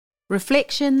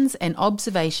Reflections and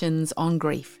observations on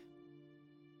grief.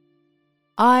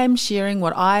 I'm sharing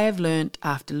what I have learnt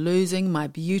after losing my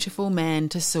beautiful man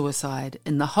to suicide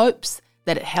in the hopes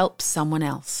that it helps someone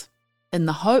else, in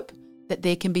the hope that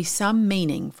there can be some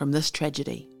meaning from this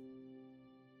tragedy.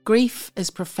 Grief is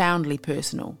profoundly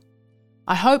personal.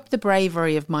 I hope the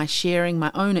bravery of my sharing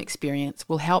my own experience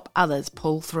will help others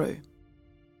pull through.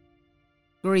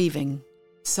 Grieving,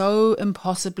 so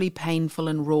impossibly painful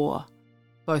and raw,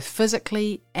 both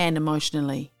physically and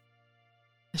emotionally.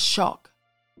 The shock,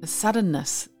 the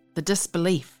suddenness, the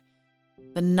disbelief,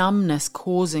 the numbness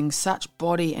causing such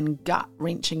body and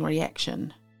gut-wrenching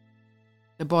reaction.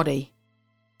 The body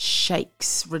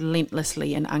shakes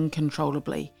relentlessly and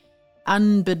uncontrollably.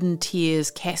 Unbidden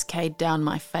tears cascade down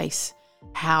my face.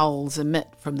 Howls emit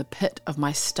from the pit of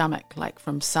my stomach like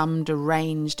from some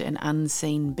deranged and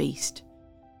unseen beast.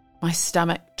 My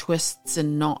stomach twists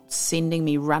in knots, sending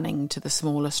me running to the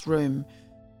smallest room,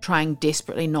 trying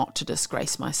desperately not to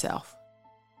disgrace myself.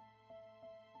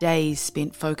 Days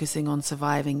spent focusing on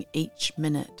surviving each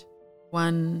minute,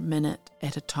 1 minute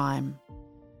at a time,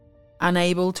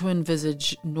 unable to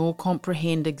envisage nor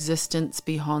comprehend existence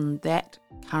beyond that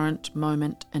current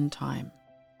moment in time.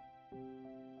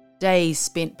 Days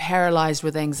spent paralysed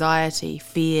with anxiety,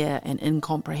 fear and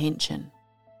incomprehension.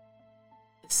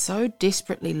 So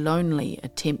desperately lonely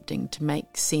attempting to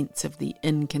make sense of the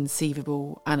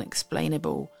inconceivable,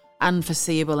 unexplainable,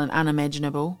 unforeseeable and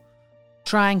unimaginable,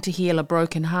 trying to heal a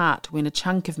broken heart when a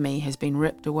chunk of me has been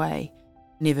ripped away,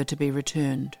 never to be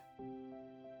returned.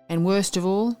 And worst of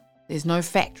all, there's no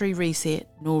factory reset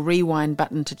nor rewind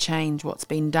button to change what's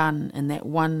been done in that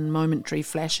one momentary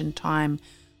flash in time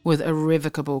with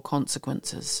irrevocable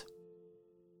consequences.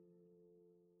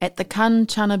 At the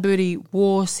Kanchanaburi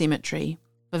War Cemetery,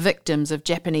 for victims of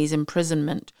Japanese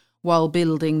imprisonment while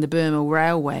building the Burma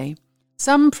Railway,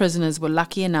 some prisoners were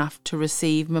lucky enough to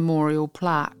receive memorial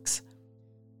plaques.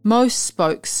 Most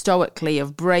spoke stoically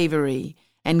of bravery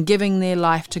and giving their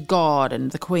life to God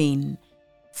and the Queen,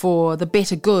 for the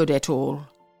better good at all.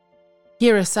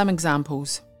 Here are some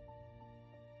examples.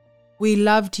 We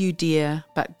loved you, dear,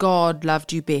 but God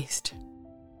loved you best.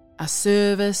 A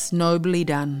service nobly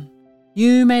done.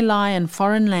 You may lie in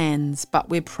foreign lands, but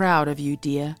we're proud of you,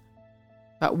 dear.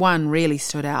 But one really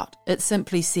stood out. It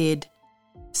simply said,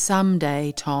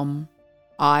 someday, Tom,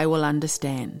 I will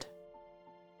understand.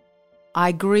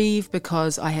 I grieve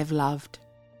because I have loved.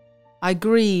 I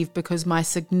grieve because my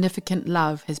significant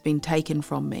love has been taken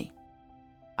from me.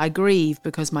 I grieve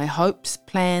because my hopes,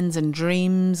 plans and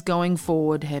dreams going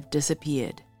forward have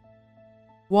disappeared.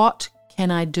 What can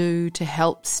I do to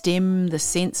help stem the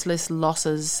senseless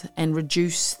losses and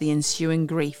reduce the ensuing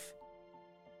grief?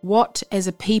 What as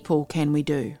a people can we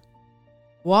do?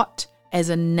 What as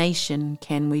a nation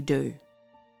can we do?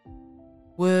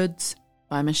 Words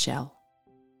by Michelle.